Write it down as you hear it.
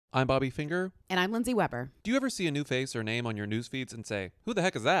I'm Bobby Finger. And I'm Lindsay Weber. Do you ever see a new face or name on your news feeds and say, who the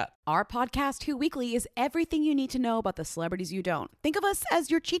heck is that? Our podcast, Who Weekly, is everything you need to know about the celebrities you don't. Think of us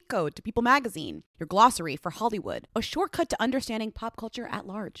as your cheat code to People magazine, your glossary for Hollywood, a shortcut to understanding pop culture at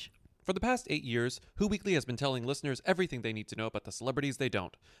large. For the past 8 years, Who Weekly has been telling listeners everything they need to know about the celebrities they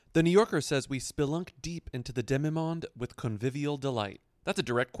don't. The New Yorker says we spelunk deep into the demi-monde with convivial delight. That's a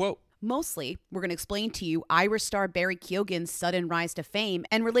direct quote. Mostly, we're going to explain to you Irish star Barry Keoghan's sudden rise to fame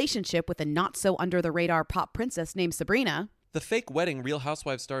and relationship with a not-so-under-the-radar pop princess named Sabrina. The fake wedding Real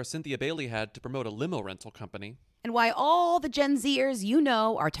Housewives star Cynthia Bailey had to promote a limo rental company. And why all the Gen Zers you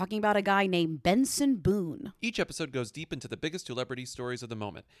know are talking about a guy named Benson Boone. Each episode goes deep into the biggest celebrity stories of the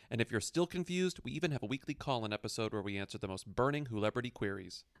moment. And if you're still confused, we even have a weekly call-in episode where we answer the most burning celebrity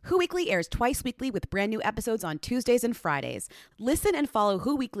queries. Who Weekly airs twice weekly with brand new episodes on Tuesdays and Fridays. Listen and follow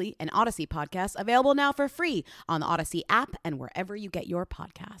Who Weekly, an Odyssey podcast, available now for free on the Odyssey app and wherever you get your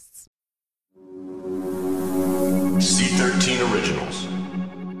podcasts. C13 Originals.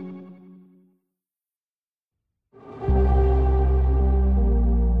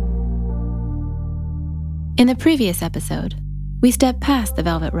 In the previous episode, we stepped past the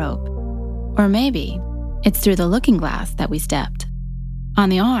velvet rope. Or maybe it's through the looking glass that we stepped. On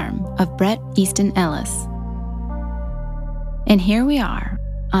the arm of Bret Easton Ellis. And here we are,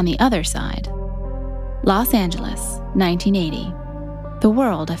 on the other side. Los Angeles, 1980. The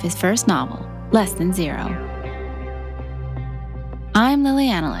world of his first novel, Less Than Zero. I'm Lily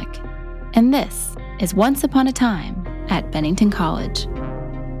Analik, and this is Once Upon a Time at Bennington College.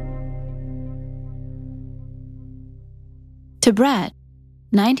 To Bret,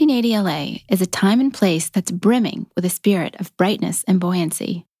 1980 LA is a time and place that's brimming with a spirit of brightness and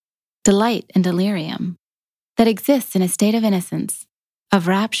buoyancy, delight and delirium, that exists in a state of innocence, of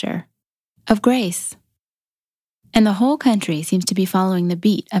rapture, of grace. And the whole country seems to be following the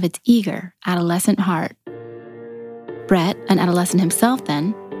beat of its eager, adolescent heart. Bret, an adolescent himself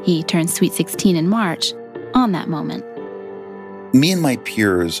then, he turned sweet 16 in March, on that moment. Me and my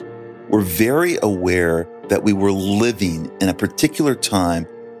peers were very aware that we were living in a particular time,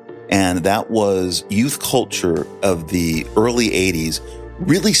 and that was youth culture of the early 80s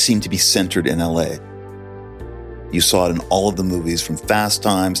really seemed to be centered in LA. You saw it in all of the movies, from Fast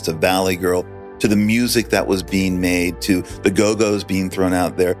Times to Valley Girl, to the music that was being made, to the Go-Go's being thrown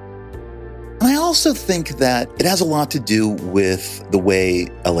out there. And I also think that it has a lot to do with the way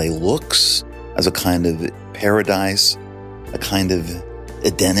LA looks as a kind of paradise, a kind of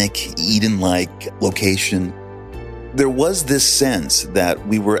Edenic, Eden-like location. There was this sense that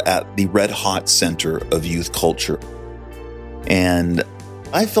we were at the red-hot center of youth culture. And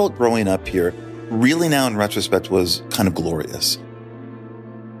I felt growing up here, really now in retrospect, was kind of glorious.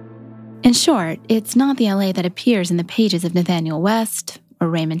 In short, it's not the LA that appears in the pages of Nathaniel West, or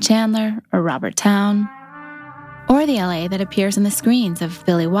Raymond Chandler, or Robert Towne, or the LA that appears on the screens of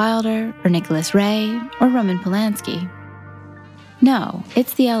Billy Wilder, or Nicholas Ray, or Roman Polanski. No,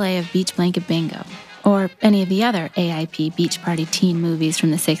 it's the LA of Beach Blanket Bingo, or any of the other AIP beach party teen movies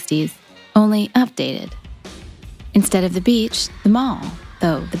from the 60s, only updated. Instead of the beach, the mall,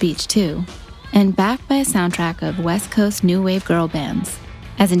 though the beach too, and backed by a soundtrack of West Coast new wave girl bands,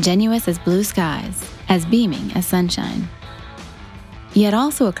 as ingenuous as blue skies, as beaming as sunshine. Yet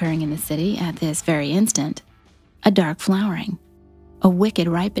also occurring in the city at this very instant, a dark flowering, a wicked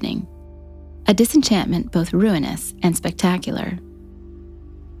ripening, a disenchantment both ruinous and spectacular.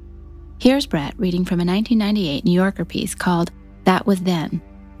 Here's Bret reading from a 1998 New Yorker piece called That Was Then,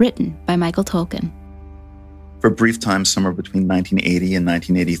 written by Michael Tolkien. For a brief time, somewhere between 1980 and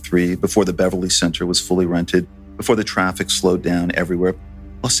 1983, before the Beverly Center was fully rented, before the traffic slowed down everywhere,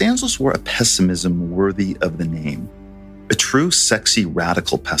 Los Angeles wore a pessimism worthy of the name. A true, sexy,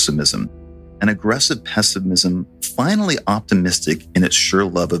 radical pessimism. An aggressive pessimism, finally optimistic in its sure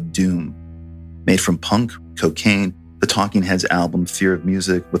love of doom. Made from punk, cocaine, the Talking Heads album Fear of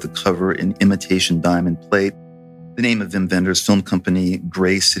Music with a cover in imitation diamond plate, the name of Wim Wenders' film company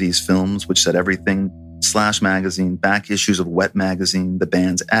Gray Cities Films, which said everything, Slash Magazine, back issues of Wet Magazine, the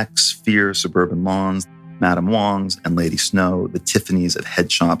bands X, Fear, Suburban Lawns, Madame Wong's, and Lady Snow, the Tiffany's at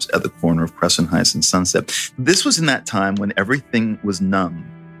head shops at the corner of Crescent Heights and Sunset. This was in that time when everything was numb,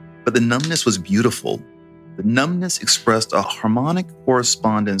 but the numbness was beautiful. The numbness expressed a harmonic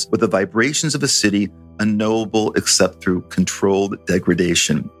correspondence with the vibrations of a city unknowable except through controlled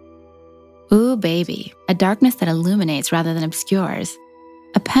degradation. Ooh, baby, a darkness that illuminates rather than obscures,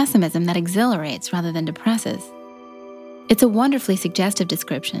 a pessimism that exhilarates rather than depresses. It's a wonderfully suggestive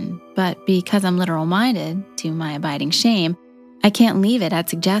description, but because I'm literal-minded, to my abiding shame, I can't leave it at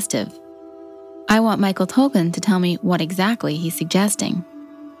suggestive. I want Michael Tolkien to tell me what exactly he's suggesting.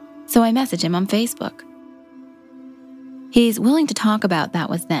 so I message him on Facebook. He's willing to talk about That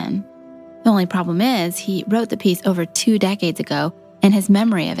Was Then. The only problem is he wrote the piece over 2 decades ago, and his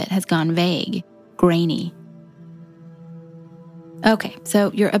memory of it has gone vague, grainy. Okay,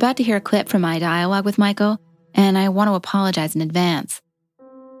 so you're about to hear a clip from my dialogue with Michael, and I want to apologize in advance.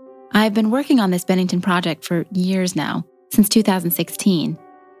 I've been working on this Bennington project for years now, since 2016.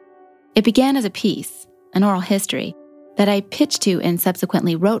 It began as a piece, an oral history, that I pitched to and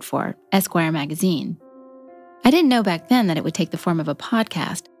subsequently wrote for Esquire magazine. I didn't know back then that it would take the form of a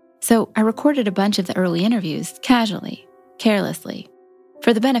podcast, so I recorded a bunch of the early interviews casually, carelessly,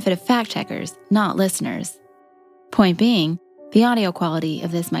 for the benefit of fact-checkers, not listeners. Point being, the audio quality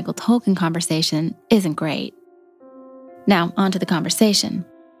of this Michael Tolkien conversation isn't great. Now, on to the conversation.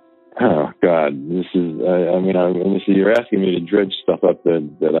 Oh, God, this is, you're asking me to dredge stuff up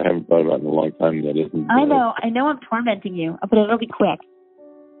that I haven't thought about in a long time that isn't... I know I'm tormenting you, but it'll be quick.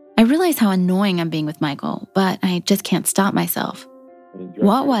 I realize how annoying I'm being with Michael, but I just can't stop myself.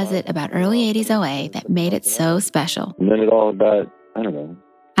 What was it about early 80s LA that made it so special? And then it all about, I don't know.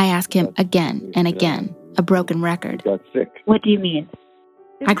 I ask him again and again, a broken record. Got sick. What do you mean?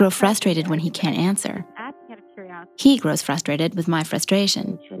 I grow frustrated when he can't answer. He grows frustrated with my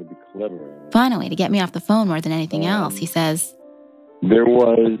frustration. Trying to be clever. Finally, to get me off the phone more than anything else, he says, there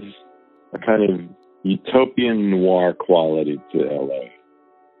was a kind of utopian noir quality to LA.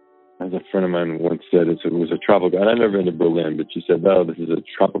 As a friend of mine once said, it was a tropical, and I've never been to Berlin, but she said, oh, this is a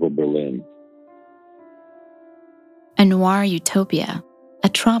tropical Berlin. A noir utopia, a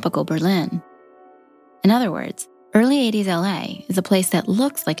tropical Berlin. In other words, early 80s LA is a place that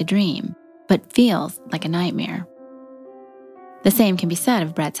looks like a dream, but feels like a nightmare. The same can be said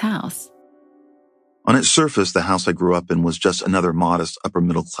of Brett's house. On its surface, the house I grew up in was just another modest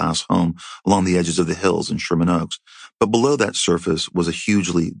upper-middle-class home along the edges of the hills in Sherman Oaks. But below that surface was a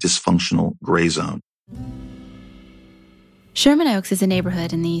hugely dysfunctional gray zone. Sherman Oaks is a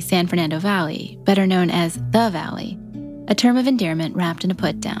neighborhood in the San Fernando Valley, better known as the Valley, a term of endearment wrapped in a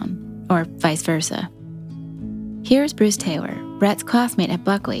put-down, or vice versa. Here's Bruce Taylor, Brett's classmate at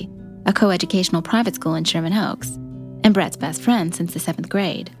Buckley, a co-educational private school in Sherman Oaks, and Brett's best friend since the 7th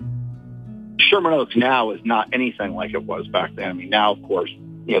grade. Sherman Oaks now is not anything like it was back then. I mean, now, of course,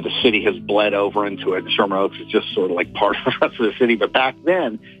 the city has bled over into it. Sherman Oaks is just sort of like part of the rest of the city. But back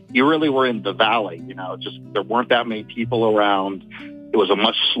then, you really were in the valley. Just there weren't that many people around. It was a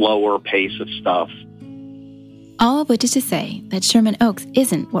much slower pace of stuff. All of which is to say that Sherman Oaks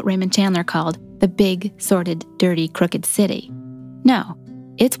isn't what Raymond Chandler called the big, sordid, dirty, crooked city. No,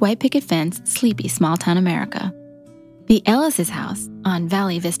 it's white picket fence, sleepy small-town America. The Ellis's house on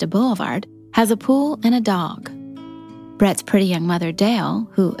Valley Vista Boulevard has a pool and a dog. Brett's pretty young mother, Dale,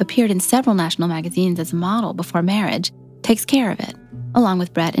 who appeared in several national magazines as a model before marriage, takes care of it, along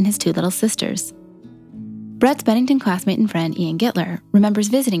with Brett and his 2 little sisters. Brett's Bennington classmate and friend, Ian Gittler, remembers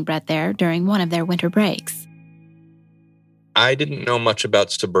visiting Brett there during one of their winter breaks. I didn't know much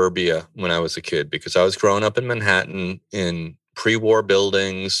about suburbia when I was a kid because I was growing up in Manhattan in pre-war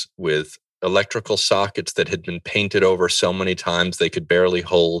buildings with electrical sockets that had been painted over so many times they could barely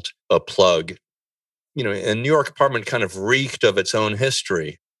hold a plug. A New York apartment kind of reeked of its own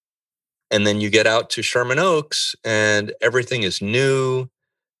history. And then you get out to Sherman Oaks and everything is new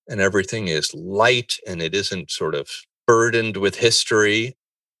and everything is light and it isn't sort of burdened with history.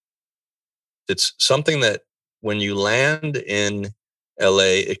 It's something that when you land in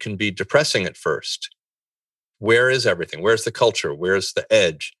LA, it can be depressing at first. Where is everything? Where's the culture? Where's the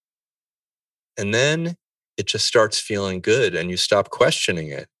edge? And then it just starts feeling good and you stop questioning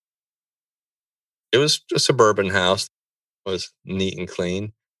it. It was a suburban house. It was neat and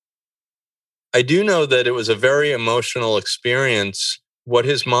clean. I do know that it was a very emotional experience, what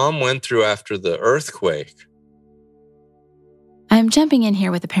his mom went through after the earthquake. I'm jumping in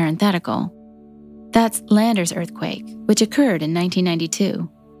here with a parenthetical. That's Landers earthquake, which occurred in 1992.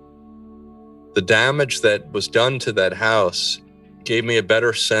 The damage that was done to that house gave me a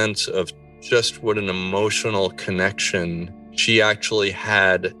better sense of just what an emotional connection she actually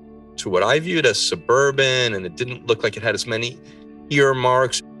had to what I viewed as suburban, and it didn't look like it had as many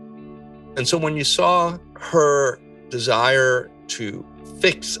earmarks. And so when you saw her desire to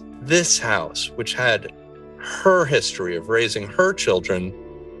fix this house, which had her history of raising her children,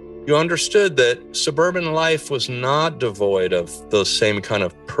 you understood that suburban life was not devoid of those same kind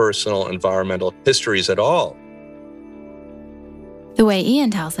of personal, environmental histories at all. The way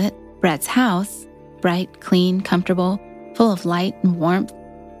Ian tells it, Brett's house, bright, clean, comfortable, full of light and warmth,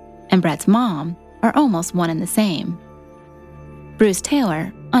 and Brett's mom are almost one and the same. Bruce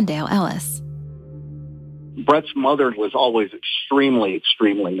Taylor on Dale Ellis. Brett's mother was always extremely,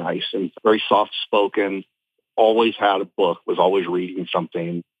 extremely nice and very soft-spoken, always had a book, was always reading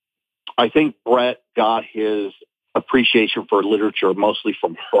something. I think Brett got his appreciation for literature mostly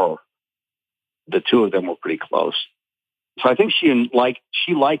from her. The two of them were pretty close. So I think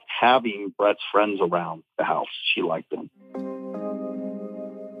she liked having Brett's friends around the house. She liked them.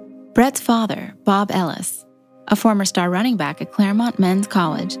 Brett's father, Bob Ellis, a former star running back at Claremont Men's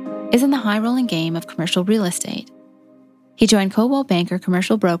College, is in the high-rolling game of commercial real estate. He joined Coldwell Banker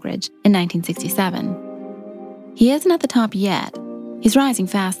Commercial Brokerage in 1967. He isn't at the top yet. He's rising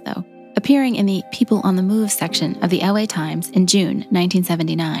fast, though, appearing in the People on the Move section of the LA Times in June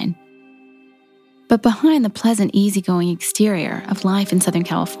 1979. But behind the pleasant, easygoing exterior of life in Southern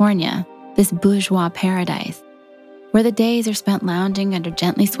California, this bourgeois paradise, where the days are spent lounging under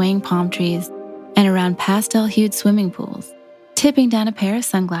gently swaying palm trees and around pastel-hued swimming pools, tipping down a pair of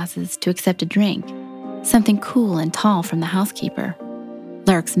sunglasses to accept a drink, something cool and tall from the housekeeper,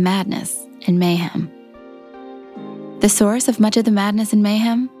 lurks madness and mayhem. The source of much of the madness and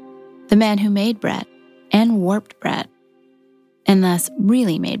mayhem? The man who made Brett and warped Brett, and thus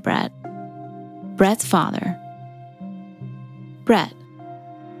really made Brett. Brett's father. Brett.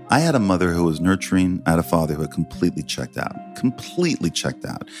 I had a mother who was nurturing. I had a father who had completely checked out,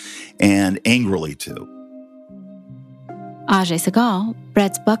 and angrily too. Ajay Sagal,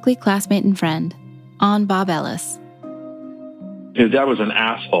 Brett's Buckley classmate and friend, on Bob Ellis. His dad was an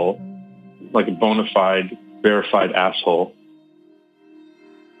asshole, like a bona fide, verified asshole.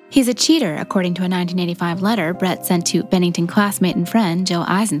 He's a cheater, according to a 1985 letter Brett sent to Bennington classmate and friend Joe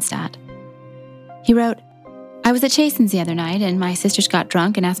Eisenstadt. He wrote, "I was at Chasen's the other night, and my sisters got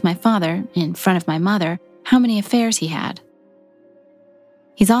drunk and asked my father, in front of my mother, how many affairs he had."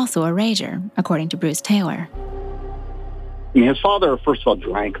 He's also a rager, according to Bruce Taylor. I mean, his father, first of all,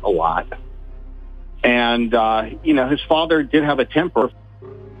 drank a lot. And, his father did have a temper.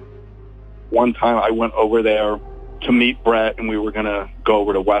 One time I went over there to meet Brett, and we were going to go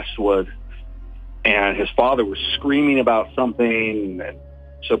over to Westwood. And his father was screaming about something. And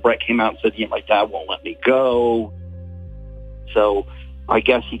so Brett came out and said, my dad won't let me go. So I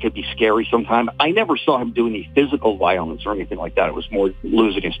guess he could be scary sometimes. I never saw him do any physical violence or anything like that. It was more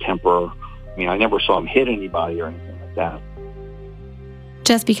losing his temper. I mean, I never saw him hit anybody or anything like that.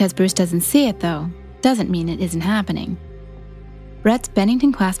 Just because Bruce doesn't see it, though, doesn't mean it isn't happening. Brett's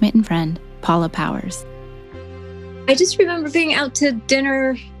Bennington classmate and friend, Paula Powers. I just remember being out to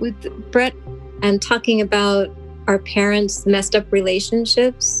dinner with Brett and talking about our parents' messed up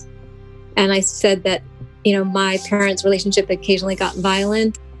relationships. And I said that, my parents' relationship occasionally got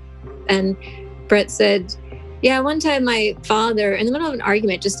violent. And Brett said, yeah, one time my father, in the middle of an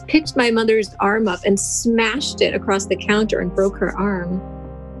argument, just picked my mother's arm up and smashed it across the counter and broke her arm.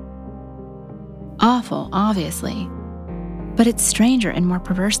 Awful, obviously. But it's stranger and more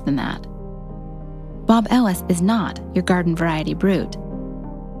perverse than that. Bob Ellis is not your garden variety brute.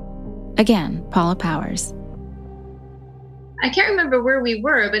 Again, Paula Powers. I can't remember where we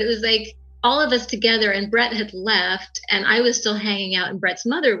were, but it was like all of us together, and Brett had left, and I was still hanging out, and Brett's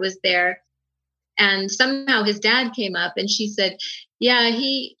mother was there. And somehow his dad came up, and she said, yeah,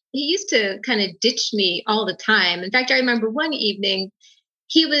 he used to kind of ditch me all the time. In fact, I remember one evening,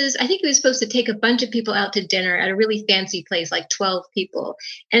 I think he was supposed to take a bunch of people out to dinner at a really fancy place, like 12 people.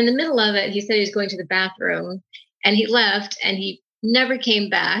 And in the middle of it, he said he was going to the bathroom, and he left, and he never came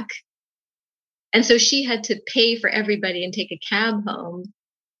back. And so she had to pay for everybody and take a cab home.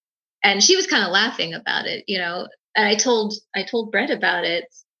 And she was kind of laughing about it, And I told Brett about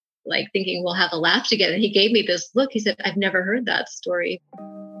it, like thinking we'll have a laugh together. And he gave me this look. He said, I've never heard that story.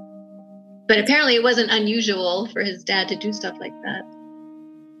 But apparently it wasn't unusual for his dad to do stuff like that.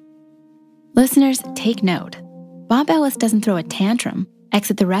 Listeners, take note. Bob Ellis doesn't throw a tantrum,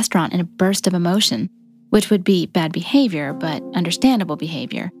 exit the restaurant in a burst of emotion, which would be bad behavior, but understandable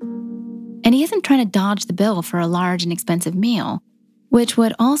behavior. And he isn't trying to dodge the bill for a large and expensive meal, which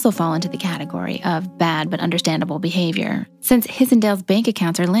would also fall into the category of bad but understandable behavior, since his and Dale's bank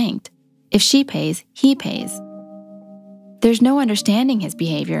accounts are linked. If she pays, he pays. There's no understanding his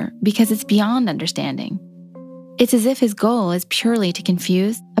behavior because it's beyond understanding. It's as if his goal is purely to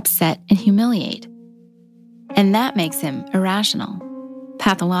confuse, upset, and humiliate. And that makes him irrational,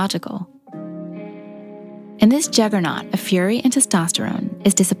 pathological. And this juggernaut of fury and testosterone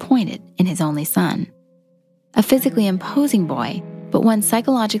is disappointed in his only son. A physically imposing boy, but one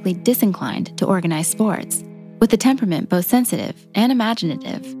psychologically disinclined to organized sports, with a temperament both sensitive and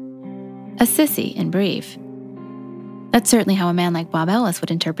imaginative. A sissy, in brief. That's certainly how a man like Bob Ellis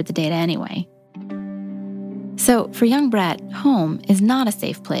would interpret the data anyway. So, for young Brett, home is not a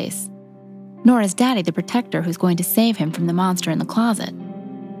safe place. Nor is Daddy the protector who's going to save him from the monster in the closet.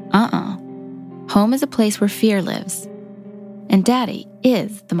 Home is a place where fear lives. And Daddy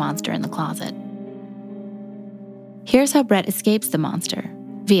is the monster in the closet. Here's how Brett escapes the monster,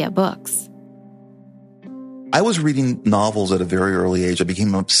 via books. I was reading novels at a very early age. I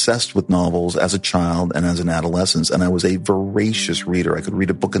became obsessed with novels as a child and as an adolescent, and I was a voracious reader. I could read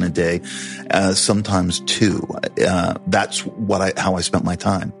a book in a day, sometimes two. That's how I spent my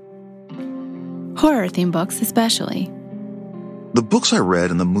time. Horror-themed books especially. The books I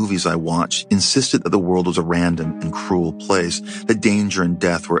read and the movies I watched insisted that the world was a random and cruel place, that danger and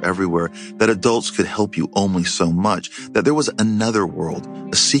death were everywhere, that adults could help you only so much, that there was another world,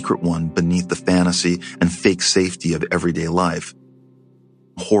 a secret one beneath the fantasy and fake safety of everyday life.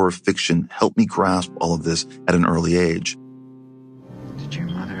 Horror fiction helped me grasp all of this at an early age. Did your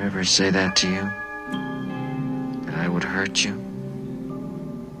mother ever say that to you? That I would hurt you?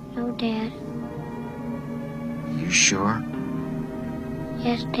 No, Dad. You sure?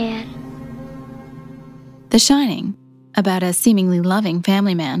 Yes, Dad. The Shining, about a seemingly loving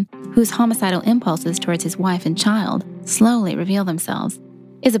family man whose homicidal impulses towards his wife and child slowly reveal themselves,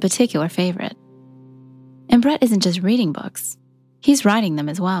 is a particular favorite. And Brett isn't just reading books, he's writing them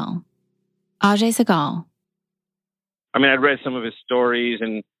as well. Ajay Sagal. I mean, I'd read some of his stories,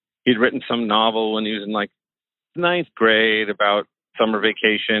 and he'd written some novel when he was in like ninth grade about summer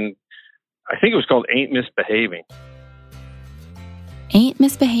vacation. I think it was called Ain't Misbehaving. Ain't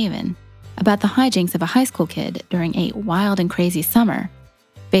Misbehavin', about the hijinks of a high school kid during a wild and crazy summer,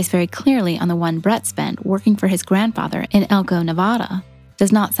 based very clearly on the one Brett spent working for his grandfather in Elko, Nevada,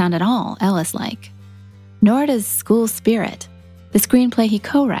 does not sound at all Ellis-like. Nor does School Spirit, the screenplay he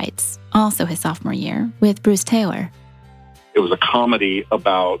co-writes, also his sophomore year, with Bruce Taylor. It was a comedy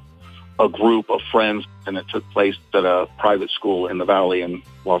about a group of friends, and it took place at a private school in the Valley in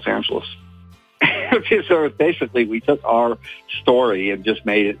Los Angeles. So basically, we took our story and just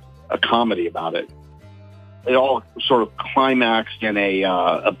made it a comedy about it. It all sort of climaxed in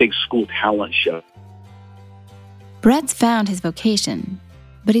a big school talent show. Brett's found his vocation,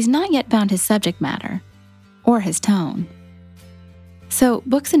 but he's not yet found his subject matter or his tone. So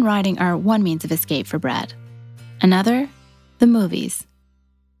books and writing are one means of escape for Brett. Another, the movies.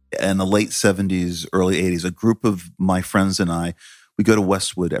 In the late 70s, early 80s, a group of my friends and I, we go to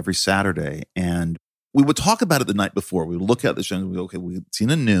Westwood every Saturday, and we would talk about it the night before. We would look at the show and we go, okay, we've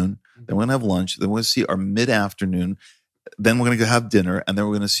seen a noon, then we're going to have lunch, then we're going to see our mid-afternoon, then we're going to go have dinner, and then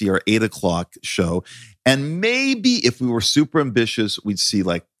we're going to see our 8 o'clock show. And maybe if we were super ambitious, we'd see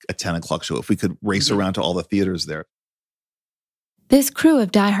like a 10 o'clock show if we could race around to all the theaters there. This crew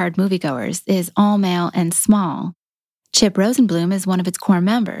of diehard moviegoers is all male and small. Chip Rosenblum is one of its core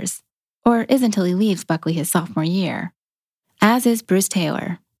members, or is until he leaves Buckley his sophomore year, as is Bruce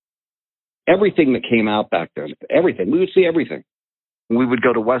Taylor. Everything that came out back then, everything. We would see everything. We would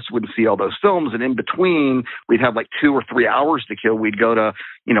go to Westwood and see all those films, and in between, we'd have like 2 or 3 hours to kill. We'd go to,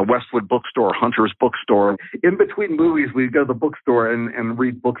 Westwood Bookstore, Hunter's Bookstore. In between movies, we'd go to the bookstore and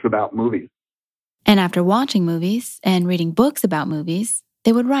read books about movies. And after watching movies and reading books about movies,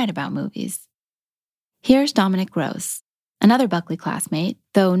 they would write about movies. Here's Dominic Gross, another Buckley classmate,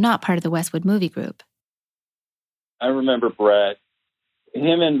 though not part of the Westwood movie group. I remember Brett.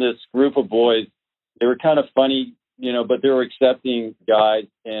 Him and this group of boys, they were kind of funny, but they were accepting guys.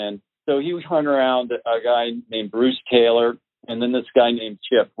 And so he hung around a guy named Bruce Taylor and then this guy named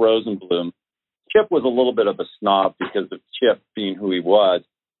Chip Rosenblum. Chip was a little bit of a snob because of Chip being who he was.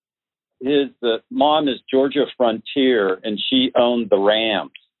 His mom is Georgia Frontier, and she owned the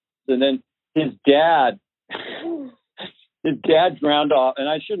Rams. And then his dad drowned off, and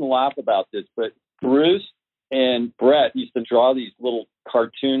I shouldn't laugh about this, but Bruce and Brett used to draw these little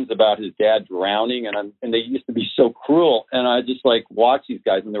cartoons about his dad drowning, and they used to be so cruel. And I just watched these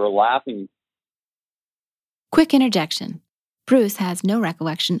guys, and they were laughing. Quick interjection. Bruce has no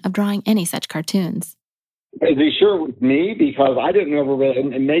recollection of drawing any such cartoons. Is he sure it was me? Because I didn't ever really,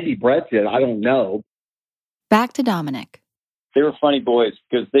 and maybe Brett did, I don't know. Back to Dominic. They were funny boys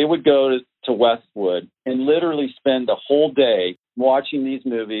because they would go to Westwood and literally spend the whole day watching these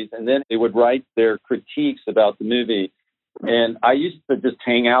movies, and then they would write their critiques about the movie. And I used to just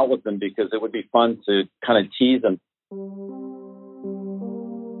hang out with them because it would be fun to kind of tease them.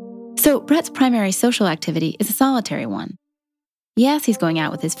 So Brett's primary social activity is a solitary one. Yes, he's going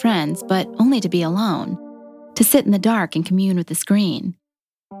out with his friends, but only to be alone, to sit in the dark and commune with the screen.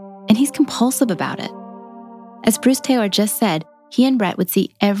 And he's compulsive about it. As Bruce Taylor just said, he and Brett would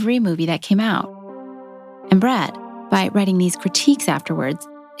see every movie that came out. And Brett, by writing these critiques afterwards,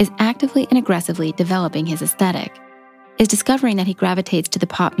 is actively and aggressively developing his aesthetic, is discovering that he gravitates to the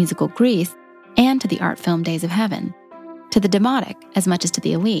pop musical Grease and to the art film days of heaven, to the demotic as much as to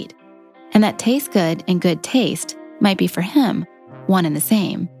the elite, and that taste good and good taste might be for him one and the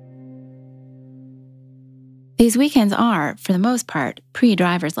same. These weekends are, for the most part,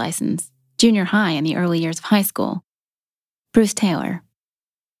 pre-driver's license, junior high in the early years of high school. Bruce Taylor.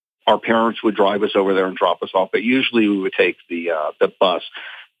 Our parents would drive us over there and drop us off, but usually we would take the bus.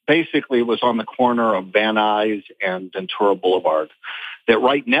 Basically, it was on the corner of Van Nuys and Ventura Boulevard. That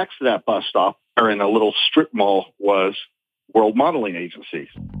right next to that bus stop, or in a little strip mall, was World Modeling Agency.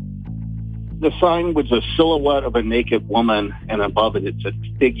 The sign was a silhouette of a naked woman, and above it, it said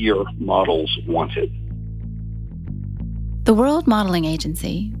 "Figure Models Wanted." The World Modeling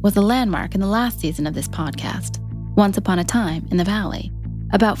Agency was a landmark in the last season of this podcast, Once Upon a Time in the Valley,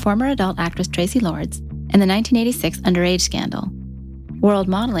 about former adult actress Tracy Lords and the 1986 underage scandal. World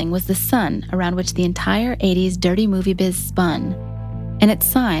Modeling was the sun around which the entire 80s dirty movie biz spun, and its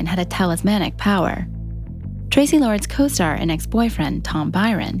sign had a talismanic power. Tracy Lords' co-star and ex-boyfriend, Tom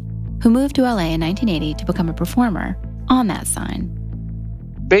Byron, who moved to LA in 1980 to become a performer, on that sign.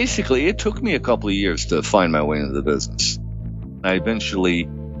 Basically, it took me a couple of years to find my way into the business. I eventually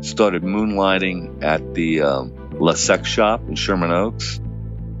started moonlighting at the La Sex Shop in Sherman Oaks.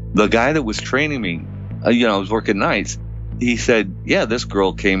 The guy that was training me, I was working nights, he said, yeah, this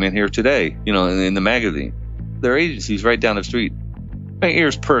girl came in here today, in the magazine. Their agency's right down the street. My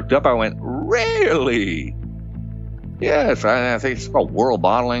ears perked up. I went, really? Yes, I think it's called World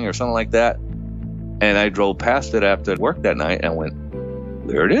Modeling or something like that. And I drove past it after work that night and went,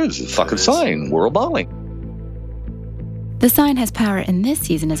 there it is, it's a fucking sign, World Modeling. The sign has power in this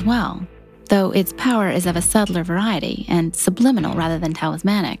season as well, though its power is of a subtler variety and subliminal rather than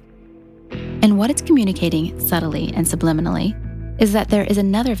talismanic. And what it's communicating subtly and subliminally is that there is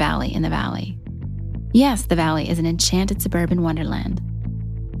another valley in the valley. Yes, the valley is an enchanted suburban wonderland,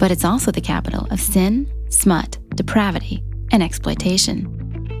 but it's also the capital of sin, smut, depravity, and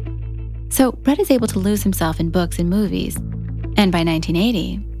exploitation. So Brett is able to lose himself in books and movies, and by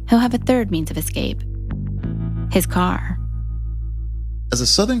 1980, he'll have a third means of escape: his car. As a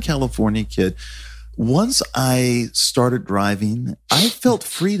Southern California kid, once I started driving, I felt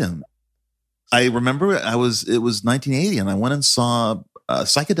freedom. I remember it was 1980 and I went and saw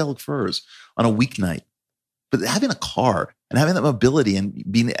Psychedelic Furs on a weeknight. But having a car and having that mobility and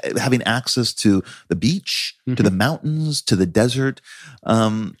having access to the beach, to the mountains, to the desert,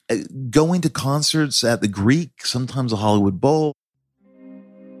 going to concerts at the Greek, sometimes the Hollywood Bowl.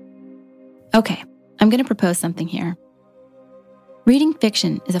 Okay, I'm going to propose something here. Reading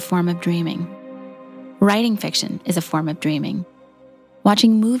fiction is a form of dreaming. Writing fiction is a form of dreaming.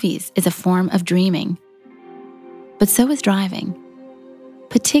 Watching movies is a form of dreaming. But so is driving,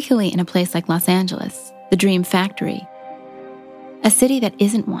 particularly in a place like Los Angeles, the Dream Factory. A city that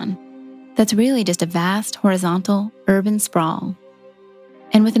isn't one, that's really just a vast horizontal urban sprawl.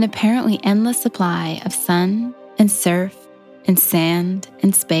 And with an apparently endless supply of sun and surf and sand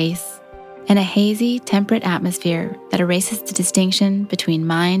and space, and a hazy, temperate atmosphere that erases the distinction between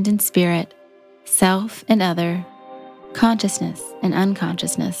mind and spirit, self and other, consciousness and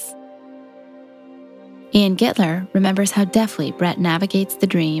unconsciousness. Ian Gittler remembers how deftly Brett navigates the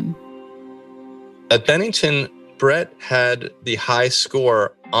dream. At Bennington, Brett had the high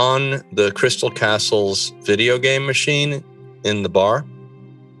score on the Crystal Castles video game machine in the bar.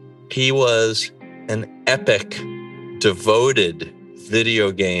 He was an epic, devoted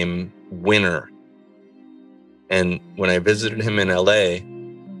video game winner. And when I visited him in LA,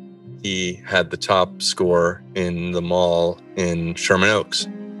 he had the top score in the mall in Sherman Oaks.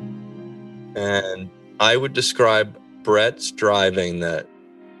 And I would describe Brett's driving that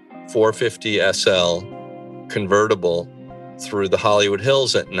 450 SL convertible through the Hollywood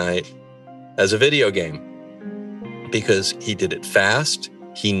Hills at night as a video game, because he did it fast.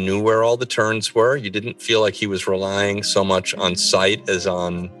 He knew where all the turns were. You didn't feel like he was relying so much on sight as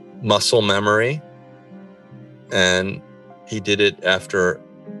on muscle memory. And he did it after,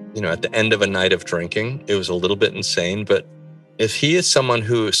 at the end of a night of drinking. It was a little bit insane, but if he is someone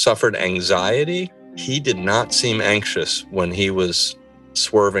who suffered anxiety, he did not seem anxious when he was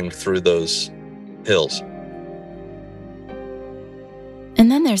swerving through those hills. And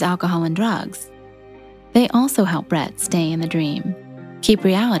then there's alcohol and drugs. They also help Brett stay in the dream, keep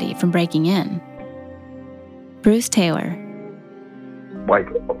reality from breaking in. Bruce Taylor. Like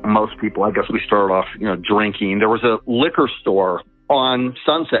most people, I guess we started off, drinking. There was a liquor store on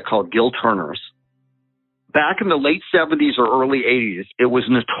Sunset called Gil Turner's. Back in the late 70s or early 80s, it was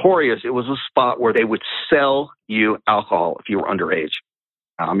notorious. It was a spot where they would sell you alcohol if you were underage.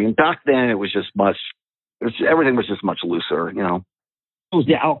 I mean, back then everything was just much looser, It was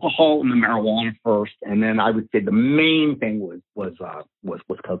the alcohol and the marijuana first, and then I would say the main thing was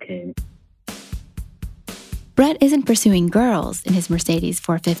cocaine. Brett isn't pursuing girls in his Mercedes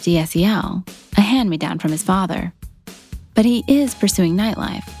 450 SEL, a hand-me-down from his father. But he is pursuing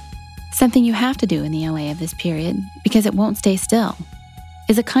nightlife, something you have to do in the LA of this period because it won't stay still,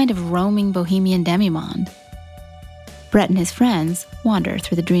 is a kind of roaming bohemian demimonde. Brett and his friends wander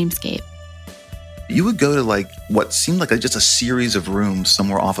through the dreamscape. You would go to like what seemed like just a series of rooms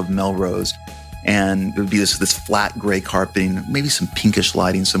somewhere off of Melrose, and it would be this flat gray carpeting, maybe some pinkish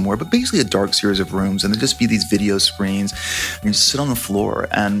lighting somewhere, but basically a dark series of rooms, and there'd just be these video screens, and you just sit on the floor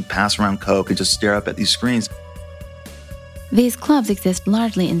and pass around coke and just stare up at these screens. These clubs exist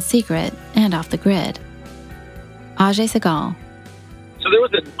largely in secret and off the grid. Ajay Segal. So there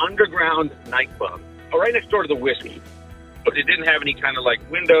was an underground nightclub right next door to the Whiskey, but it didn't have any kind of like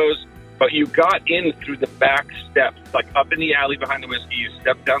windows. But you got in through the back steps, like up in the alley behind the Whiskey. You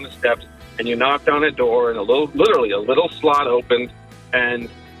stepped down the steps and you knocked on a door, and literally a little slot opened. And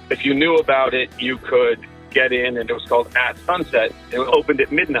if you knew about it, you could get in, and it was called At Sunset. It opened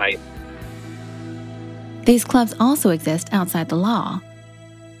at midnight. These clubs also exist outside the law.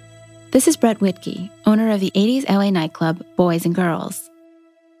 This is Brett Whitkey, owner of the 80s LA nightclub Boys and Girls.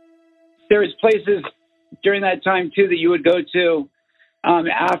 There was places during that time, too, that you would go to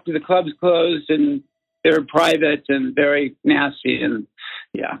after the clubs closed, and they were private and very nasty, and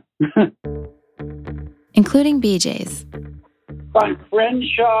yeah. Including BJ's. On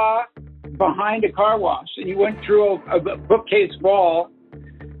Crenshaw, behind a car wash, and you went through a bookcase wall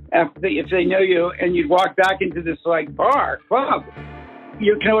if they know you, and you'd walk back into this like club.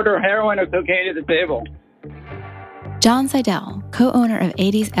 You can order heroin or cocaine at the table. John Seidel, co-owner of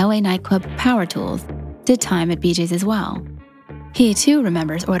 80s LA nightclub Power Tools, did time at BJ's as well. He, too,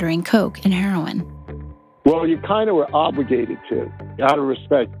 remembers ordering coke and heroin. Well, you kind of were obligated to, out of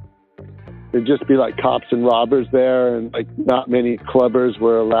respect. There'd just be like cops and robbers there, and like not many clubbers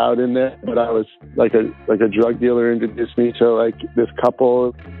were allowed in there. But I was like a drug dealer introduced me to like this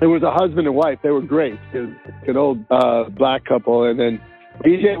couple. It was a husband and wife. They were great. It was an old black couple, and then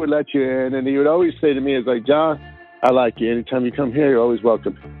BJ would let you in, and he would always say to me, "It's like, John, I like you. Anytime you come here, you're always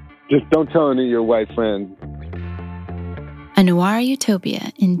welcome. Just don't tell any of your white friends." A noir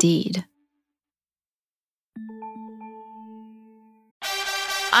utopia, indeed.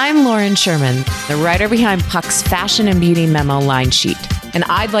 I'm Lauren Sherman, the writer behind Puck's Fashion and Beauty Memo line sheet, and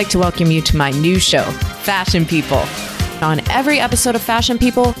I'd like to welcome you to my new show, Fashion People. On every episode of Fashion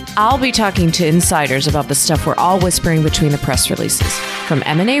People, I'll be talking to insiders about the stuff we're all whispering between the press releases, from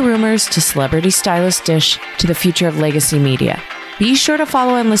M&A rumors to celebrity stylist dish to the future of legacy media. Be sure to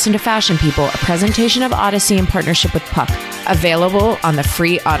follow and listen to Fashion People, a presentation of Odyssey in partnership with Puck, available on the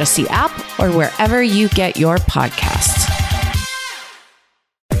free Odyssey app or wherever you get your podcasts.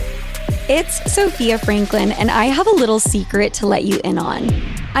 It's Sophia Franklin, and I have a little secret to let you in on.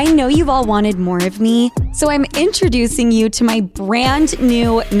 I know you've all wanted more of me, so I'm introducing you to my brand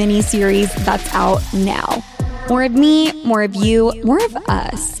new mini-series that's out now. More of me, more of you, more of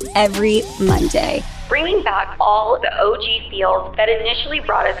us every Monday. Bringing back all the OG feels that initially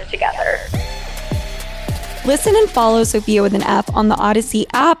brought us together. Listen and follow Sophia with an F on the Odyssey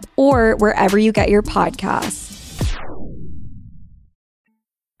app or wherever you get your podcasts.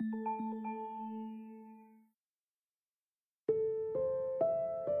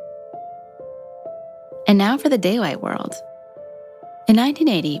 And now for the daylight world. In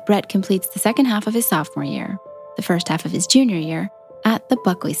 1980, Brett completes the second half of his sophomore year, the first half of his junior year, at the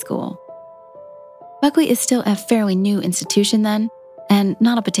Buckley School. Buckley is still a fairly new institution then, and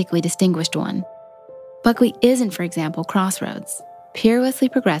not a particularly distinguished one. Buckley isn't, for example, Crossroads, peerlessly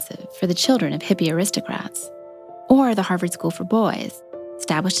progressive for the children of hippie aristocrats, or the Harvard School for Boys,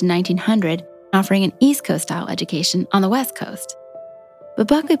 established in 1900, offering an East Coast-style education on the West Coast. But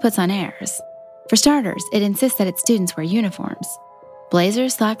Buckley puts on airs. For starters, it insists that its students wear uniforms,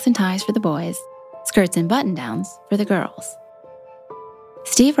 blazers, slacks, and ties for the boys, skirts and button-downs for the girls.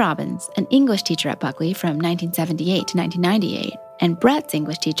 Steve Robbins, an English teacher at Buckley from 1978 to 1998, and Brett's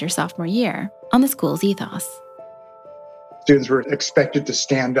English teacher sophomore year, on the school's ethos. Students were expected to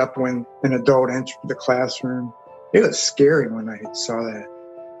stand up when an adult entered the classroom. It was scary when I saw that.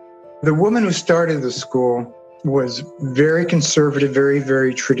 The woman who started the school was very conservative, very,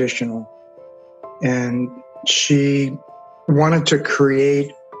 very traditional. And she wanted to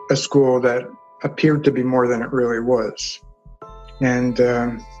create a school that appeared to be more than it really was. And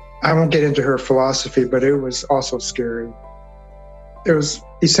I won't get into her philosophy, but it was also scary. It was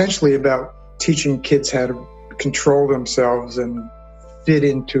essentially about teaching kids how to control themselves and fit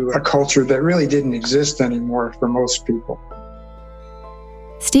into a culture that really didn't exist anymore for most people.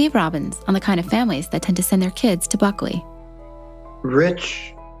 Steve Robbins on the kind of families that tend to send their kids to Buckley.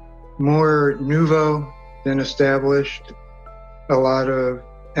 Rich, more nouveau than established, a lot of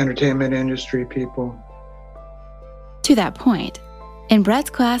entertainment industry people. To that point, in Brett's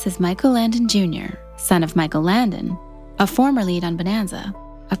class is Michael Landon Jr., son of Michael Landon, a former lead on Bonanza,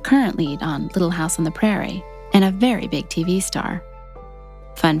 a current lead on Little House on the Prairie, and a very big TV star.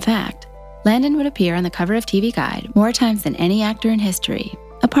 Fun fact, Landon would appear on the cover of TV Guide more times than any actor in history,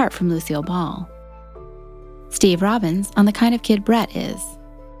 apart from Lucille Ball. Steve Robbins on the kind of kid Brett is.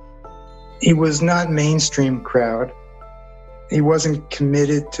 He was not mainstream crowd. He wasn't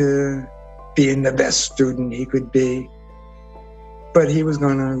committed to being the best student he could be, but he was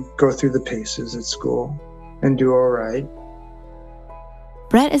going to go through the paces at school and do all right.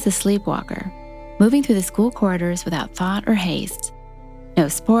 Brett is a sleepwalker, moving through the school corridors without thought or haste. No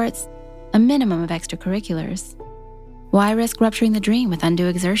sports, a minimum of extracurriculars. Why risk rupturing the dream with undue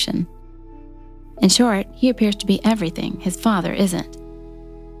exertion? In short, he appears to be everything his father isn't.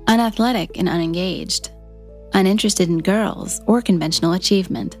 Unathletic and unengaged, uninterested in girls or conventional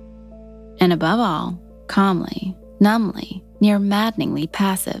achievement, and above all, calmly, numbly, near maddeningly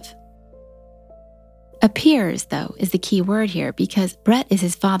passive. Appears, though, is the key word here because Brett is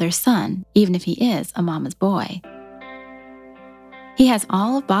his father's son, even if he is a mama's boy. He has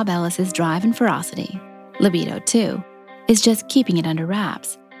all of Bob Ellis's drive and ferocity, libido too, is just keeping it under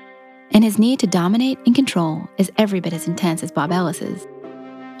wraps. And his need to dominate and control is every bit as intense as Bob Ellis's,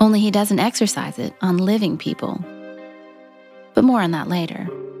 only he doesn't exercise it on living people. But more on that later.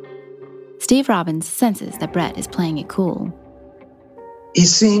 Steve Robbins senses that Brett is playing it cool. He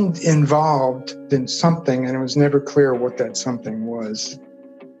seemed involved in something, and it was never clear what that something was.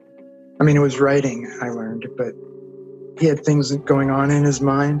 I mean, it was writing, I learned, but he had things going on in his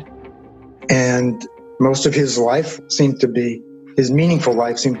mind, and most of his life seemed to be, his meaningful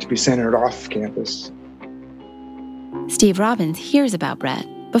life seemed to be centered off campus. Steve Robbins hears about Brett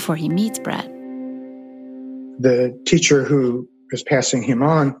before he meets Brett. The teacher who was passing him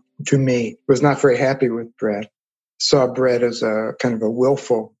on to me was not very happy with Brett, saw Brett as a kind of a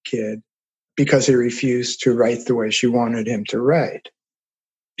willful kid because he refused to write the way she wanted him to write.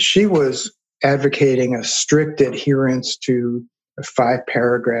 She was advocating a strict adherence to a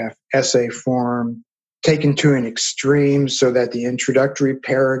 5-paragraph essay form, taken to an extreme so that the introductory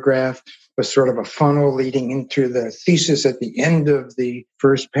paragraph was sort of a funnel leading into the thesis at the end of the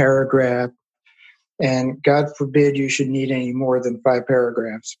first paragraph. And God forbid you should need any more than 5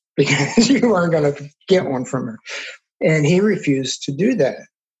 paragraphs because you aren't going to get one from her. And he refused to do that.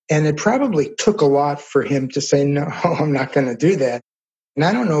 And it probably took a lot for him to say, no, I'm not going to do that. And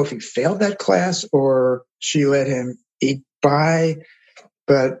I don't know if he failed that class or she let him eat by,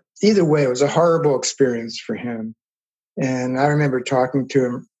 but either way, it was a horrible experience for him. And I remember talking to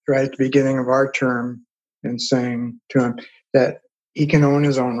him right at the beginning of our term and saying to him that he can own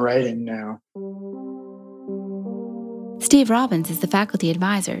his own writing now. Steve Robbins is the faculty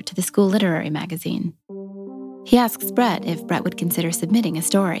advisor to the school literary magazine. He asks Brett if Brett would consider submitting a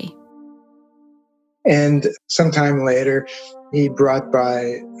story. And sometime later, he brought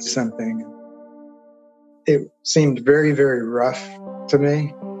by something. It seemed very, very rough to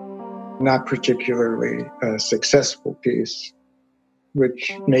me, not particularly a successful piece,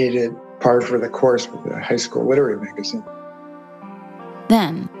 which made it par for the course with the high school literary magazine.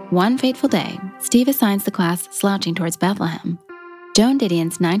 Then, one fateful day, Steve assigns the class Slouching Towards Bethlehem, Joan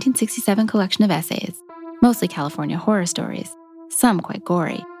Didion's 1967 collection of essays, mostly California horror stories, some quite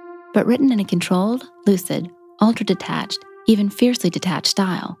gory, but written in a controlled, lucid, ultra-detached, even fiercely detached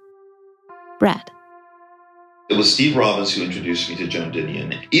style. Brett. It was Steve Robbins who introduced me to Joan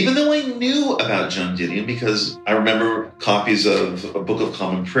Didion, even though I knew about Joan Didion because I remember copies of A Book of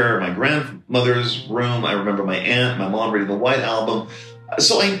Common Prayer in my grandmother's room. I remember my aunt, my mom reading the White Album.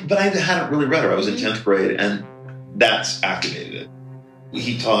 But I hadn't really read her. I was in 10th grade, and that's activated it.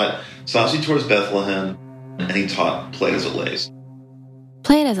 He taught Slouching Towards Bethlehem, and he taught Play As It Lays.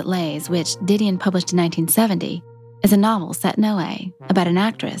 Play It As It Lays, which Didion published in 1970, is a novel set in L.A. about an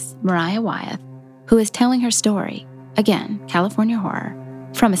actress, Mariah Wyeth, who is telling her story, again, California horror,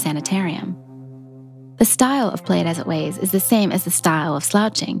 from a sanitarium. The style of Play It As It Lays is the same as the style of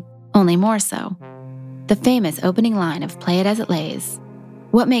Slouching, only more so. The famous opening line of Play It As It Lays,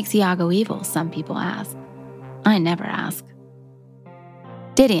 "What makes Iago evil?" some people ask. I never ask.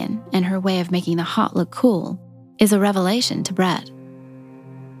 Didion, and her way of making the hot look cool, is a revelation to Brett.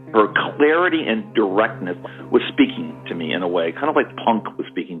 Her clarity and directness was speaking to me in a way, kind of like punk was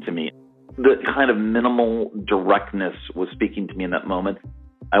speaking to me. The kind of minimal directness was speaking to me in that moment.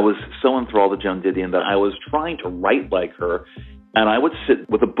 I was so enthralled with Joan Didion that I was trying to write like her, And I would sit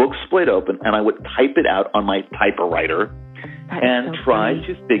with a book splayed open and I would type it out on my typewriter and try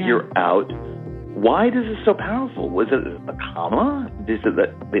to figure out, why is this so powerful? Was it a comma? Is it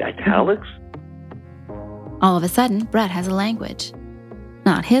the italics? All of a sudden, Brett has a language.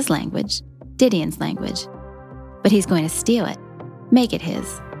 Not his language, Didion's language. But he's going to steal it, make it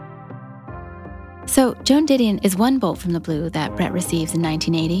his. So Joan Didion is one bolt from the blue that Brett receives in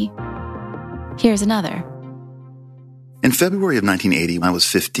 1980. Here's another. In February of 1980, I was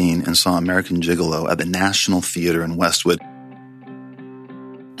 15 and saw American Gigolo at the National Theater in Westwood.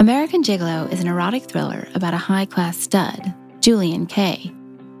 American Gigolo is an erotic thriller about a high-class stud, Julian Kay,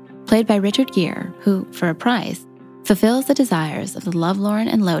 played by Richard Gere, who, for a price, fulfills the desires of the lovelorn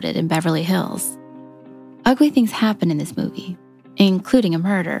and loaded in Beverly Hills. Ugly things happen in this movie, including a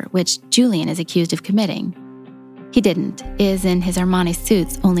murder, which Julian is accused of committing. He didn't, is in his Armani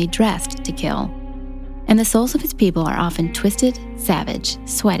suits only dressed to kill. And the souls of his people are often twisted, savage,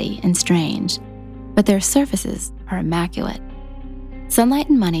 sweaty, and strange, but their surfaces are immaculate. Sunlight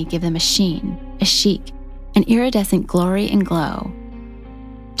and money give them a sheen, a chic, an iridescent glory and glow.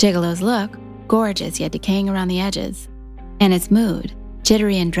 Gigolo's look, gorgeous yet decaying around the edges, and its mood,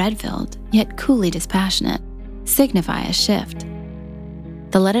 jittery and dread-filled, yet coolly dispassionate, signify a shift.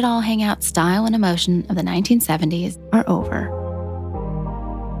 The let-it-all-hang-out style and emotion of the 1970s are over.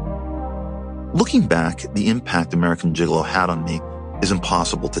 Looking back, the impact American Gigolo had on me is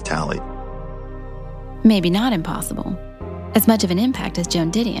impossible to tally. Maybe not impossible. As much of an impact as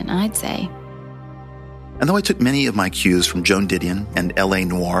Joan Didion, I'd say. And though I took many of my cues from Joan Didion and L.A.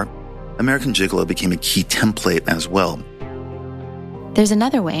 Noire, American Gigolo became a key template as well. There's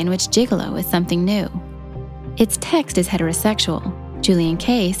another way in which Gigolo is something new. Its text is heterosexual. Julian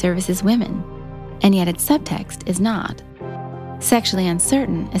Kay services women, and yet its subtext is not. Sexually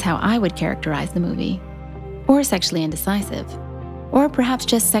uncertain is how I would characterize the movie, or sexually indecisive, or perhaps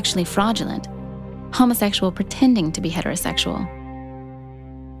just sexually fraudulent, homosexual pretending to be heterosexual.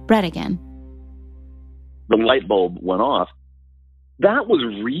 Brett again. The light bulb went off. That was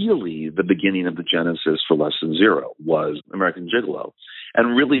really the beginning of the genesis for Less Than Zero, was American Gigolo,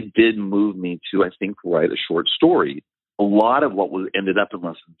 and really did move me to, I think, write a short story. A lot of what ended up in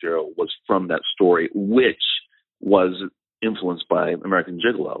Less Than Zero was from that story, which was influenced by American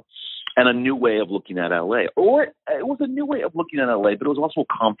Gigolo, and a new way of looking at LA. Or it was a new way of looking at LA, but it was also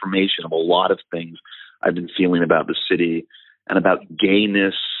a confirmation of a lot of things I've been feeling about the city and about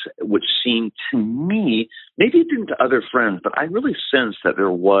gayness, which seemed to me, maybe it didn't to other friends, but I really sensed that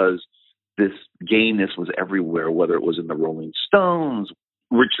there was this gayness was everywhere, whether it was in the Rolling Stones,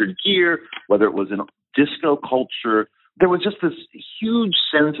 Richard Gere, whether it was in disco culture. There was just this huge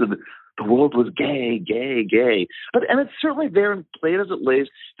sense of the world was gay, gay, gay. And it's certainly there and played as it lays.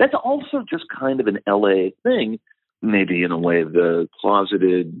 That's also just kind of an LA thing. Maybe in a way, the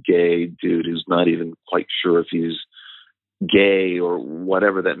closeted gay dude who's not even quite sure if he's gay or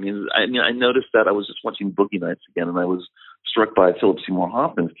whatever that means. I mean, I noticed that I was just watching Boogie Nights again, and I was struck by Philip Seymour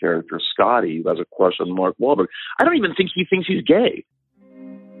Hoffman's character, Scotty, who has a crush on Mark Wahlberg. I don't even think he thinks he's gay.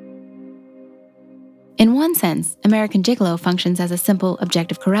 In one sense, American Gigolo functions as a simple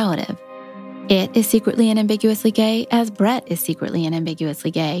objective correlative. It is secretly and ambiguously gay as Brett is secretly and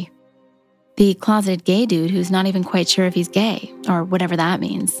ambiguously gay. The closeted gay dude who's not even quite sure if he's gay, or whatever that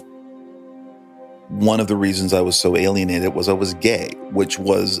means. One of the reasons I was so alienated was I was gay, which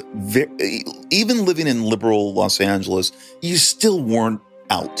was even living in liberal Los Angeles, you still weren't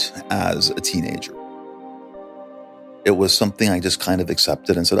out as a teenager. It was something I just kind of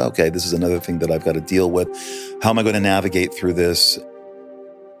accepted and said, okay, this is another thing that I've got to deal with. How am I going to navigate through this?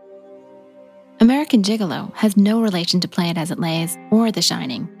 American Gigolo has no relation to Play It As It Lays or The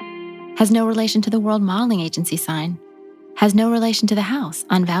Shining, has no relation to the World Modeling Agency sign, has no relation to the house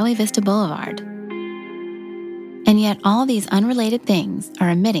on Valley Vista Boulevard. And yet all these unrelated things are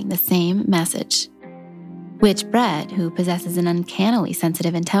emitting the same message, which Brett, who possesses an uncannily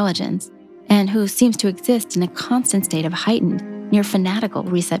sensitive intelligence, and who seems to exist in a constant state of heightened, near fanatical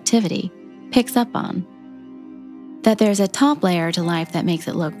receptivity, picks up on. That there's a top layer to life that makes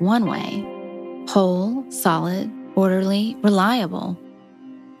it look one way, whole, solid, orderly, reliable,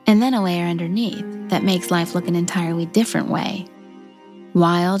 and then a layer underneath that makes life look an entirely different way,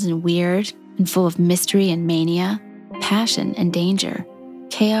 wild and weird and full of mystery and mania, passion and danger,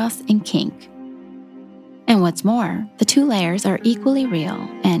 chaos and kink. And what's more, the two layers are equally real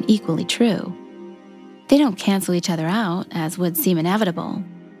and equally true. They don't cancel each other out, as would seem inevitable.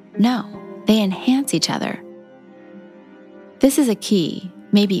 No, they enhance each other. This is a key,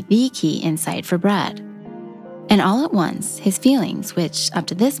 maybe the key insight for Brett. And all at once, his feelings, which up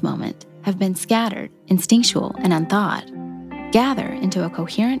to this moment have been scattered, instinctual, and unthought, gather into a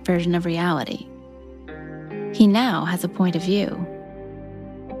coherent version of reality. He now has a point of view.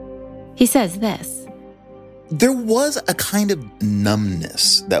 He says this: there was a kind of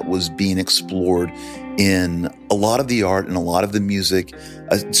numbness that was being explored in a lot of the art and a lot of the music,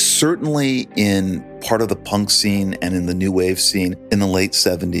 certainly in part of the punk scene and in the new wave scene in the late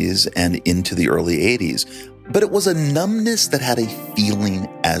 70s and into the early 80s. But it was a numbness that had a feeling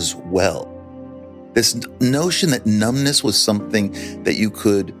as well. This notion that numbness was something that you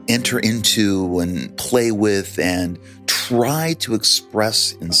could enter into and play with and try to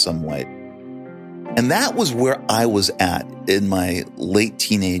express in some way. And that was where I was at in my late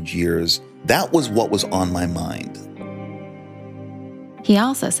teenage years. That was what was on my mind. He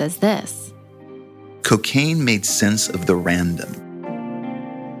also says this: cocaine made sense of the random.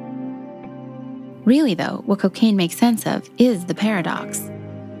 Really, though, what cocaine makes sense of is the paradox,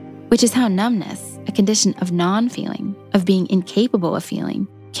 which is how numbness, a condition of non-feeling, of being incapable of feeling,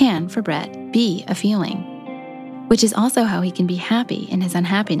 can, for Brett, be a feeling, which is also how he can be happy in his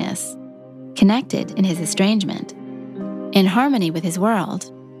unhappiness, connected in his estrangement, in harmony with his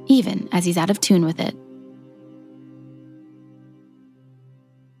world, even as he's out of tune with it.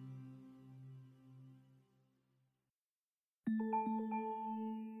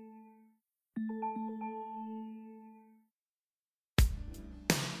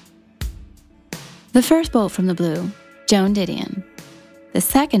 The first bolt from the blue, Joan Didion. The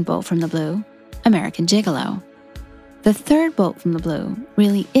second bolt from the blue, American Gigolo. The third bolt from the blue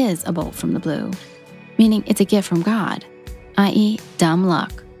really is a bolt from the blue, meaning it's a gift from God, i.e. dumb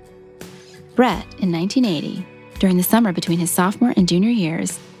luck. Brett, in 1980, during the summer between his sophomore and junior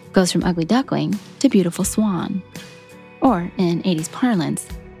years, goes from ugly duckling to beautiful swan. Or, in 80s parlance,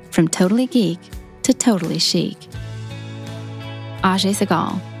 from totally geek to totally chic. Ajay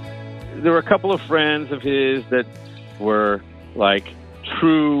Sagal. There were a couple of friends of his that were like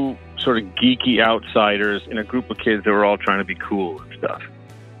true sort of geeky outsiders in a group of kids that were all trying to be cool and stuff.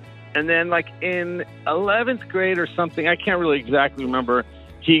 And then like in 11th grade or something, I can't really exactly remember,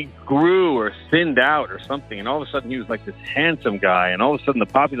 he grew or thinned out or something. And all of a sudden he was like this handsome guy. And all of a sudden the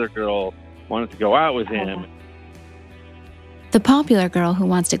popular girl wanted to go out with him. The popular girl who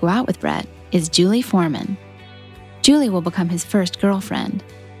wants to go out with Brett is Julie Foreman. Julie will become his first girlfriend.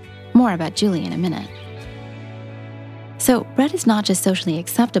 More about Julie in a minute. So Brett is not just socially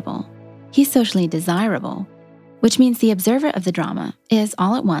acceptable, he's socially desirable, which means the observer of the drama is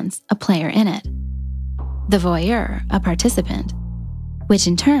all at once a player in it. The voyeur, a participant, which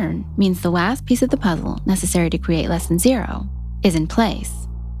in turn means the last piece of the puzzle necessary to create Lesson Zero is in place.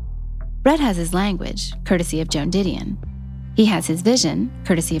 Brett has his language, courtesy of Joan Didion. He has his vision,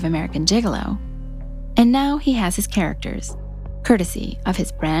 courtesy of American Gigolo. And now he has his characters, courtesy of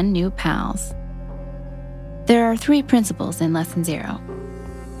his brand new pals. There are 3 principals in Lesson Zero.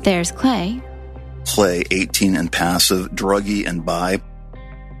 There's Clay. Clay, 18 and passive, druggy and bi.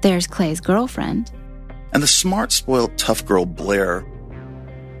 There's Clay's girlfriend. And the smart, spoiled, tough girl, Blair.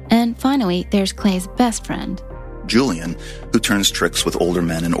 And finally, there's Clay's best friend, Julian, who turns tricks with older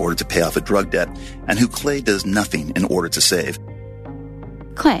men in order to pay off a drug debt, and who Clay does nothing in order to save.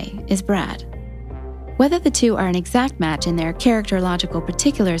 Clay is Brad. Whether the two are an exact match in their characterological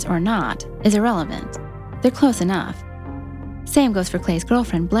particulars or not is irrelevant. They're close enough. Same goes for Clay's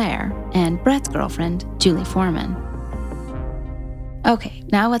girlfriend, Blair, and Brett's girlfriend, Julie Foreman. Okay,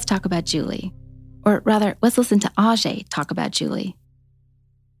 now let's talk about Julie. Or rather, let's listen to Ajay talk about Julie.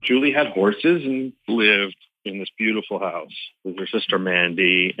 Julie had horses and lived in this beautiful house with her sister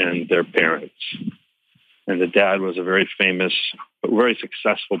Mandy and their parents. And the dad was a very famous, but very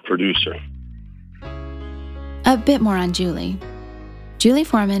successful producer. A bit more on Julie. Julie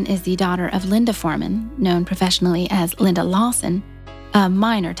Foreman is the daughter of Linda Foreman, known professionally as Linda Lawson, a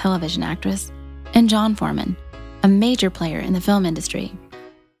minor television actress, and John Foreman, a major player in the film industry.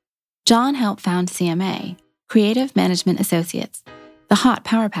 John helped found CMA, Creative Management Associates, the hot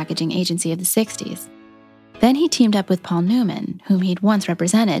power packaging agency of the 60s. Then he teamed up with Paul Newman, whom he'd once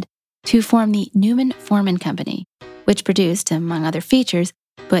represented, to form the Newman-Foreman Company, which produced, among other features,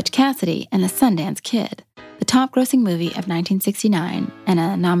 Butch Cassidy and the Sundance Kid, the top-grossing movie of 1969 and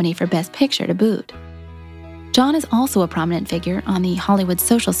a nominee for Best Picture to boot. John is also a prominent figure on the Hollywood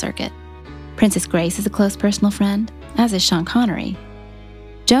social circuit. Princess Grace is a close personal friend, as is Sean Connery.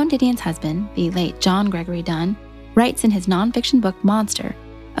 Joan Didion's husband, the late John Gregory Dunn, writes in his nonfiction book Monster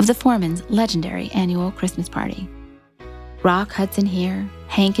of the Foremans' legendary annual Christmas party. Rock Hudson here,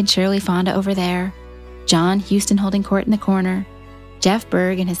 Hank and Shirley Fonda over there, John Huston holding court in the corner, Jeff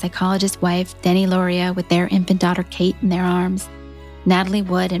Berg and his psychologist wife, Denny Lauria, with their infant daughter Kate in their arms, Natalie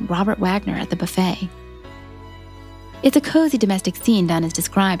Wood and Robert Wagner at the buffet. It's a cozy domestic scene Dunn is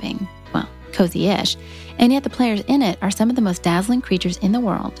describing. Well, cozy-ish, and yet the players in it are some of the most dazzling creatures in the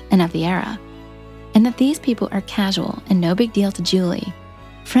world and of the era. And that these people are casual and no big deal to Julie,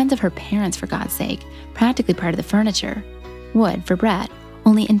 friends of her parents for God's sake, practically part of the furniture, would, for Brett,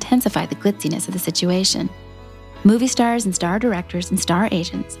 only intensify the glitziness of the situation. Movie stars and star directors and star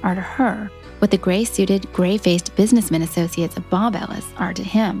agents are to her what the gray-suited, gray-faced businessman associates of Bob Ellis are to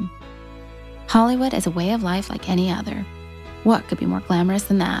him. Hollywood as a way of life like any other. What could be more glamorous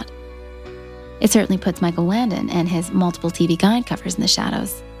than that? It certainly puts Michael Landon and his multiple TV guide covers in the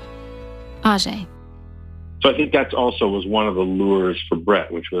shadows. Ajay. So I think that also was one of the lures for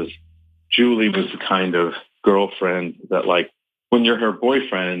Brett, which was Julie was the kind of girlfriend that, like, when you're her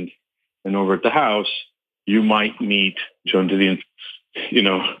boyfriend and over at the house, you might meet Joan Didion,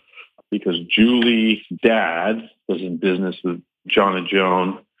 because Julie's dad was in business with John and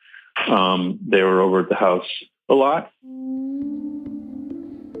Joan. They were over at the house a lot.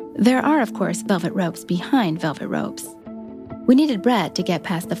 There are, of course, velvet ropes behind velvet ropes. We needed Brett to get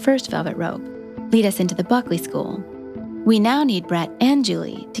past the first velvet rope, lead us into the Buckley School. We now need Brett and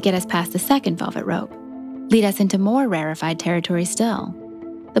Julie to get us past the second velvet rope, lead us into more rarefied territory still.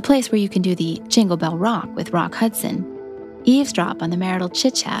 The place where you can do the Jingle Bell Rock with Rock Hudson, eavesdrop on the marital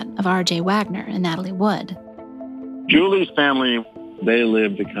chit-chat of R.J. Wagner and Natalie Wood. Julie's family, they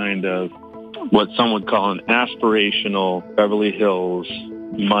lived a kind of what some would call an aspirational Beverly Hills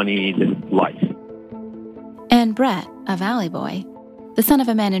moneyed life. And Brett, a valley boy, the son of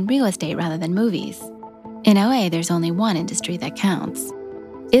a man in real estate rather than movies. In LA, there's only one industry that counts.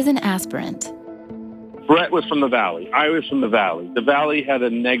 Is an aspirant. Brett was from the Valley. I was from the Valley. The Valley had a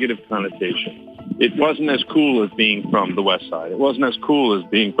negative connotation. It wasn't as cool as being from the West Side. It wasn't as cool as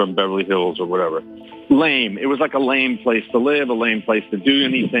being from Beverly Hills or whatever. Lame. It was like a lame place to live, a lame place to do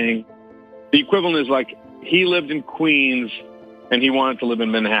anything. The equivalent is like he lived in Queens and he wanted to live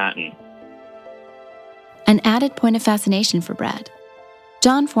in Manhattan. An added point of fascination for Brett.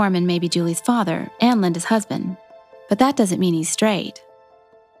 John Foreman may be Julie's father and Linda's husband, but that doesn't mean he's straight.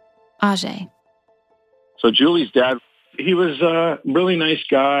 Ajay. So Julie's dad, he was a really nice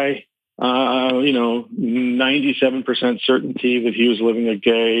guy, 97% certainty that he was living a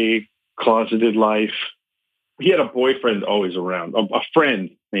gay, closeted life. He had a boyfriend always around, a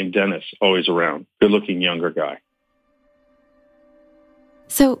friend named Dennis always around, good-looking younger guy.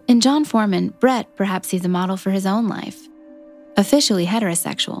 So in John Foreman, Brett perhaps sees a model for his own life. Officially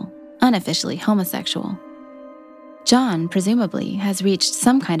heterosexual, unofficially homosexual. John, presumably, has reached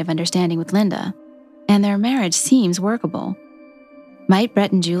some kind of understanding with Linda, and their marriage seems workable. Might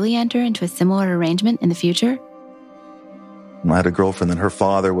Brett and Julie enter into a similar arrangement in the future? I had a girlfriend, and her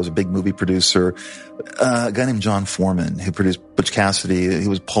father was a big movie producer, a guy named John Foreman, who produced Butch Cassidy. He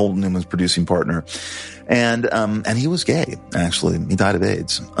was Paul Newman's producing partner. And he was gay, actually. He died of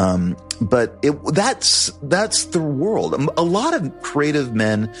AIDS. But that's the world. A lot of creative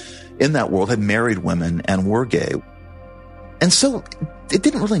men in that world had married women and were gay. And so it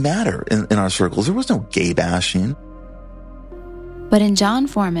didn't really matter in our circles. There was no gay bashing. But in John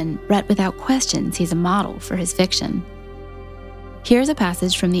Foreman, Brett without question sees a model for his fiction. Here's a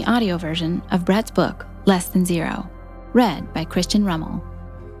passage from the audio version of Brett's book, Less Than Zero, read by Christian Rummel.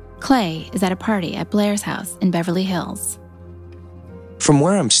 Clay is at a party at Blair's house in Beverly Hills. From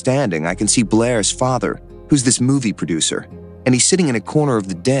where I'm standing, I can see Blair's father, who's this movie producer, and he's sitting in a corner of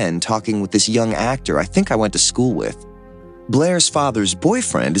the den talking with this young actor I think I went to school with. Blair's father's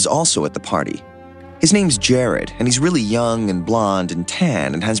boyfriend is also at the party. His name's Jared, and he's really young and blonde and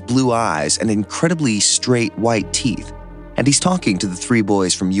tan and has blue eyes and incredibly straight white teeth. And he's talking to the three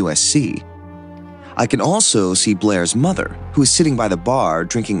boys from USC. I can also see Blair's mother, who is sitting by the bar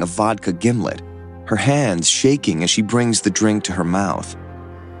drinking a vodka gimlet, her hands shaking as she brings the drink to her mouth.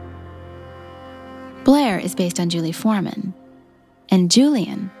 Blair is based on Julie Foreman, and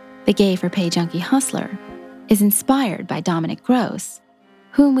Julian, the gay for pay junkie hustler, is inspired by Dominic Gross,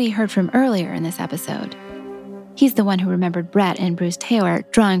 whom we heard from earlier in this episode. He's the one who remembered Brett and Bruce Taylor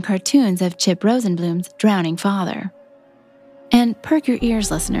drawing cartoons of Chip Rosenblum's drowning father. And perk your ears,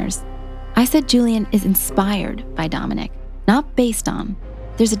 listeners. I said Julian is inspired by Dominic, not based on.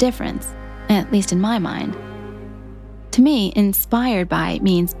 There's a difference, at least in my mind. To me, inspired by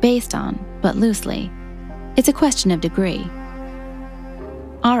means based on, but loosely. It's a question of degree.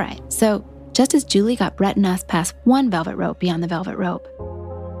 All right, so just as Julie got Brett and us past one velvet rope beyond the velvet rope,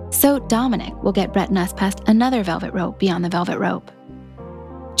 so Dominic will get Brett and us past another velvet rope beyond the velvet rope.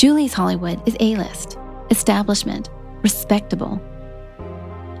 Julie's Hollywood is A-list, establishment, respectable.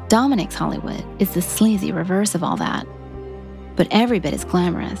 Dominic's Hollywood is the sleazy reverse of all that, but every bit as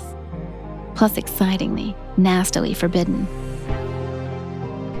glamorous. plus excitingly, nastily forbidden.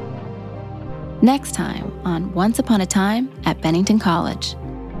 Next time on Once Upon a Time at Bennington College.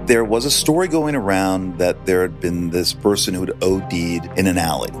 There was a story going around that there had been this person who had OD'd in an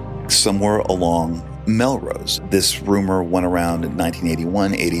alley somewhere along Melrose. This rumor went around in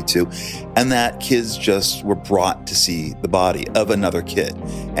 1981, 82, and that kids just were brought to see the body of another kid.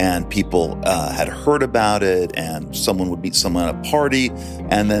 And people had heard about it, and someone would meet someone at a party,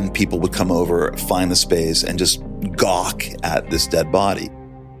 and then people would come over, find the space, and just gawk at this dead body.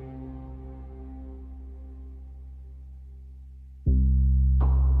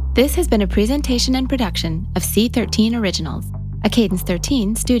 This has been a presentation and production of C13 Originals, a Cadence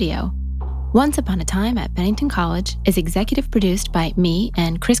 13 studio. Once Upon a Time at Bennington College is executive produced by me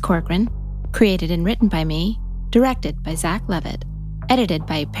and Chris Corcoran, created and written by me, directed by Zach Levitt, edited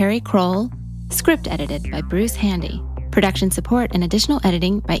by Perry Kroll, script edited by Bruce Handy, production support and additional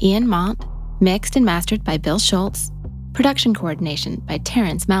editing by Ian Mont, mixed and mastered by Bill Schultz, production coordination by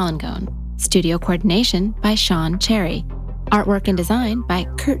Terrence Malangone, studio coordination by Sean Cherry, artwork and design by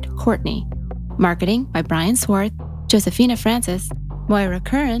Kurt Courtney, marketing by Brian Swarth, Josephina Francis, Moira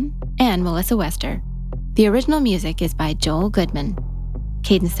Curran, and Melissa Wester. The original music is by Joel Goodman.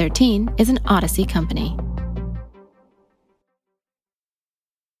 Cadence 13 is an Odyssey company.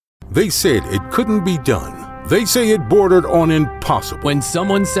 They said it couldn't be done. They say it bordered on impossible. When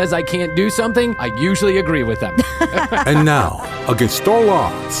someone says I can't do something, I usually agree with them. And now, against all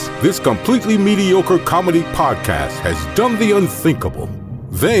odds, this completely mediocre comedy podcast has done the unthinkable.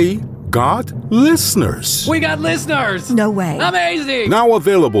 They got listeners. We got listeners! No way. Amazing! Now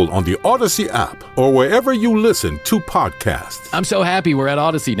available on the Odyssey app or wherever you listen to podcasts. I'm so happy we're at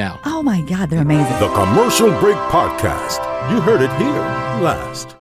Odyssey now. Oh my God, they're amazing. The Commercial Break Podcast. You heard it here last.